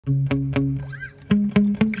Yeah.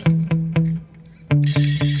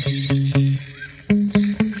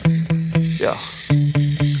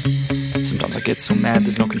 Sometimes I get so mad,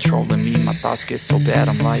 there's no controlling me. My thoughts get so bad,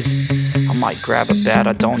 I'm like, I might grab a bat,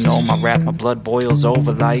 I don't know. My wrath, my blood boils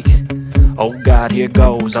over like, oh God, here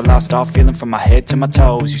goes. I lost all feeling from my head to my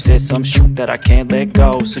toes. You said some shit that I can't let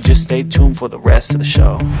go, so just stay tuned for the rest of the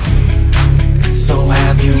show. So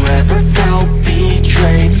have you ever felt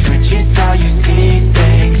betrayed? Switches how you see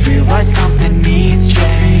things, realize something needs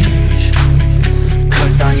change.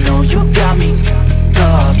 Cause I know you got me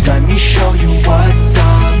up, let me show you what's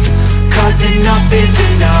up. Cause enough is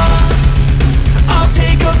enough. I'll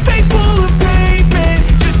take a face full of pavement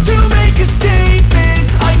just to make a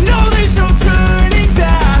statement. I know there's no turning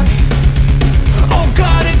back. Oh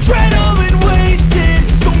God, adrenaline wasted,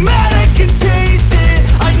 so mad I can taste it.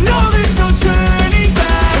 I know there's no turning back.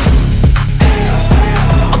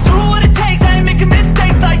 I'll do what it takes, I ain't making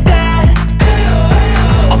mistakes like that.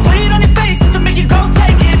 I'll bleed on your face to make you go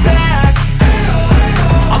take it back.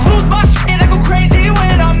 I'll lose my shit and I go crazy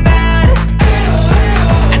when I'm mad.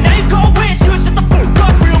 And now you go wish you would shut the fuck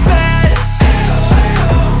up real bad.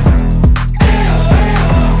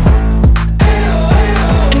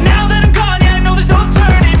 And now that I'm gone, yeah, I know there's no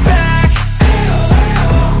turning back.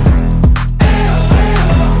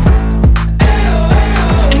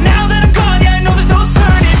 And now that I'm gone, yeah, I know there's no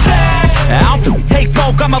turning back. I'll take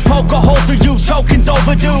smoke, I'ma poke a hole through you, choking's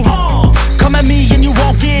overdue. Come at me and you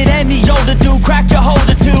won't get any older, dude. Crack your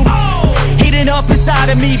holder too. Heating up inside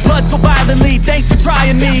of me, blood so violently. Thanks for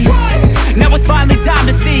trying me. Now it's finally time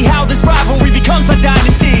to see how this rivalry becomes a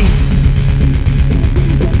dynasty.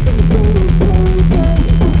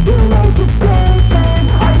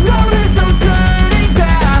 I know there's no turning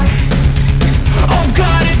back. Oh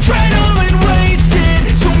God, adrenaline wasted,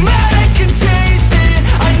 so mad I can taste it.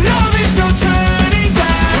 I know there's no turning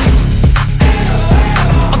back.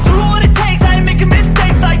 I'll do what it takes, I ain't making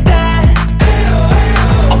mistakes like that.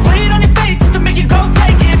 I'll bleed on your face to make you go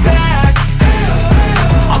take it back.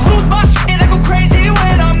 I'll lose my shit and I go crazy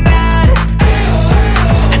when I'm mad.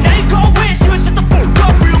 And now you go wish you would shut the fuck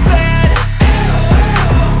up real bad.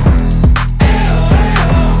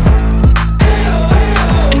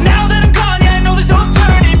 And now that I'm gone, yeah, I know there's no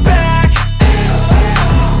turning back.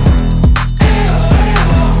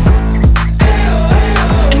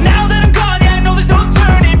 And now that I'm gone, yeah, I know there's no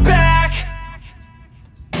turning back.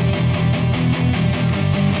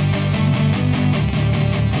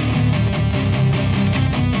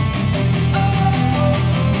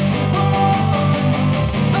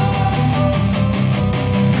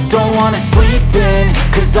 Don't wanna sleep in,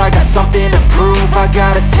 cause I got something to prove. I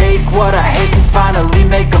gotta take what I hate and finally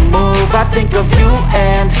make a move. I think of you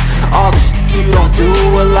and all the shit you don't do.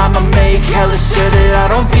 Well, I'ma make hella sure that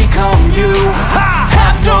I don't become you. I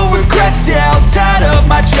have no regrets, yeah, I'll tie up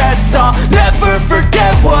my chest. I'll never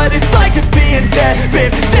forget what it's like to be in debt.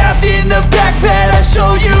 Been stabbed in the back bed, I'll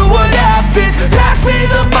show you what happens. Pass me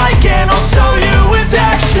the mic and I'll show you with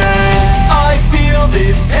action. I feel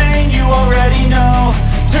this pain, you already know.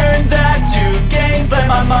 Turn that to gains, let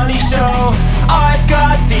my money show. I've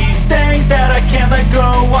got these things that I can't let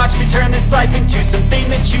go. Watch me turn this life into something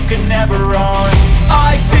that you can never own.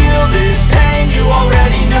 I feel this pain, you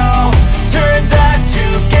already know. Turn that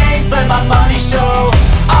to gains, let my money show.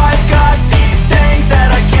 I've got these things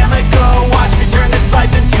that I can't let go. Watch me turn this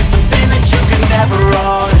life into something that you can never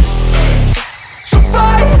own. So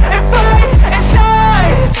fight and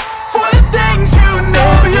die for the things you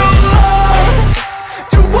know you love.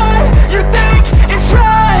 Do what you think is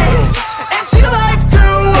right, and see life do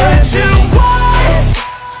what you want.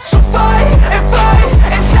 So fight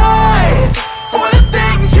and die for the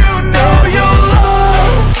things you know you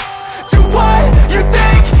love. Do what you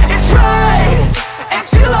think is right, and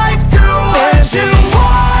see life do what you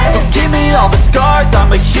want. So give me all the scars,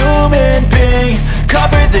 I'm a human being.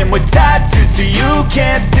 Cover them with tattoos so you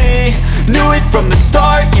can't see. Knew it from the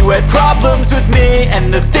start, you had problems with me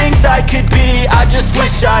and the things I could be, I just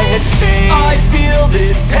wish I had seen. I feel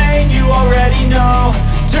this pain, you already know.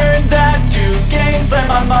 Turn that to gains, let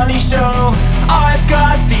my money show. I've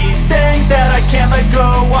got these things that I can't let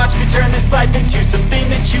go. Watch me turn this life into something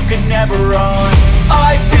that you can never own.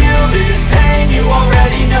 I feel this pain, you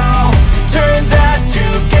already know. Turn that to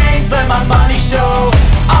gains, let my money show.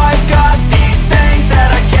 I've got these things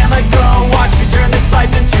that I can't let go. Watch me turn this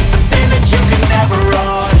life into something that you can never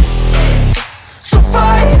own. So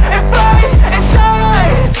fight and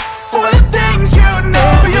die for the things you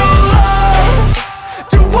know you love.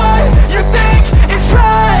 Do what you think is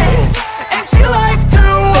right, and see life do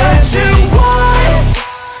what you want.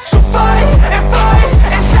 So fight and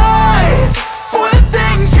die for the things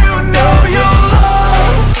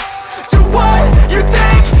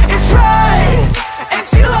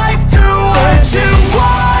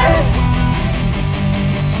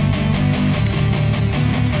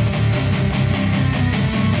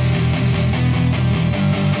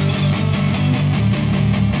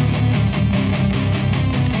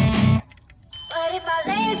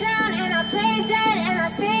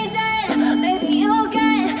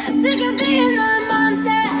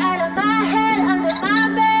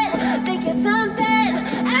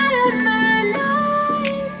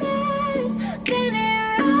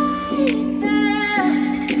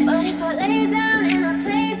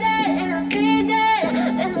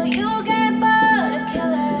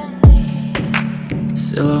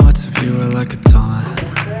Silhouettes of you are like a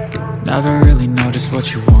taunt. Never really know just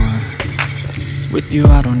what you want. With you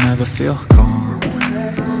I don't ever feel calm.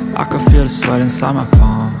 I can feel the sweat inside my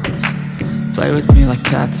palm. Play with me like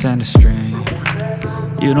cats and a string.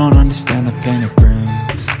 You don't understand the pain it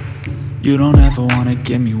brings. You don't ever wanna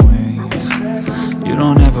give me wings. You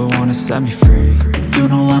don't ever wanna set me free. You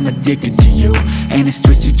know I'm addicted to you, and it's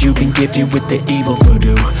twisted, you've been gifted with the evil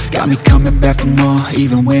voodoo. Got me coming back for more,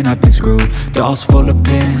 even when I've been screwed. Dolls full of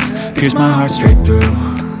pins, pierce my heart straight through.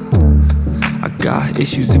 I got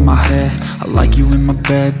issues in my head, I like you in my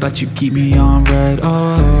bed, but you keep me on red.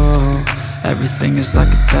 Oh, everything is like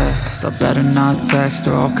a test, I better not text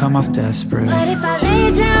or I'll come off desperate. But if I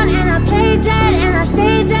lay down and I play dead and I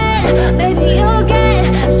stay dead, baby you'll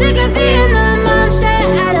get sick of being the monster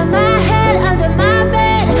out of my head, under my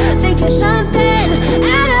bed, thinking something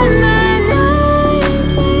out of my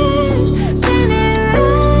nightmares, standing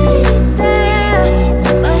right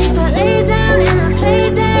there. But if I lay down and I play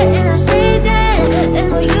dead and I stay dead, then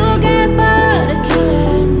will you get bored of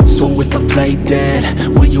killing? So if I play dead,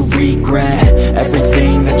 will you regret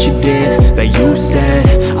everything that you did, that you said?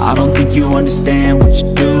 I don't think you understand what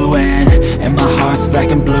you're doing, and my heart's black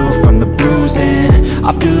and blue from the bruising.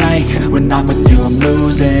 I feel like when I'm with you I'm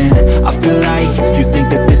losing. I feel like you think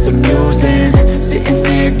that this amusing, sitting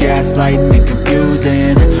there gaslighting and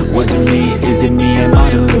confusing. Was it me? Is it me? Am I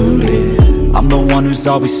deluded? I'm the one who's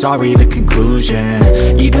always sorry, the conclusion.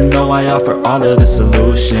 Even though I offer all of the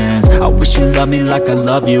solutions, I wish you loved me like I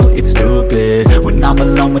love you, it's stupid. When I'm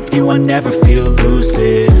alone with you I never feel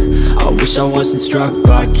lucid. I wish I wasn't struck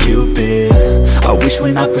by Cupid. I wish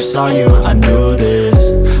when I first saw you I knew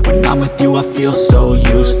this. When I'm with you I feel so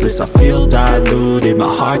useless, I feel diluted,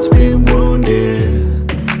 my heart's been wounded.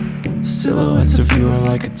 Silhouettes of you are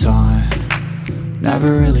like a taunt.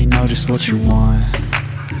 Never really know just what you want.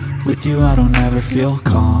 With you I don't ever feel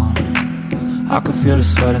calm. I can feel the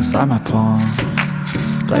sweat inside my palm.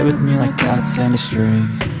 Play with me like cats and a string.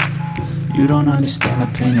 You don't understand the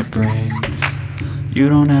pain it brings. You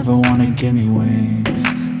don't ever wanna give me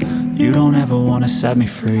wings. You don't ever wanna set me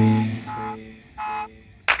free.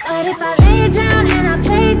 But if I lay down and I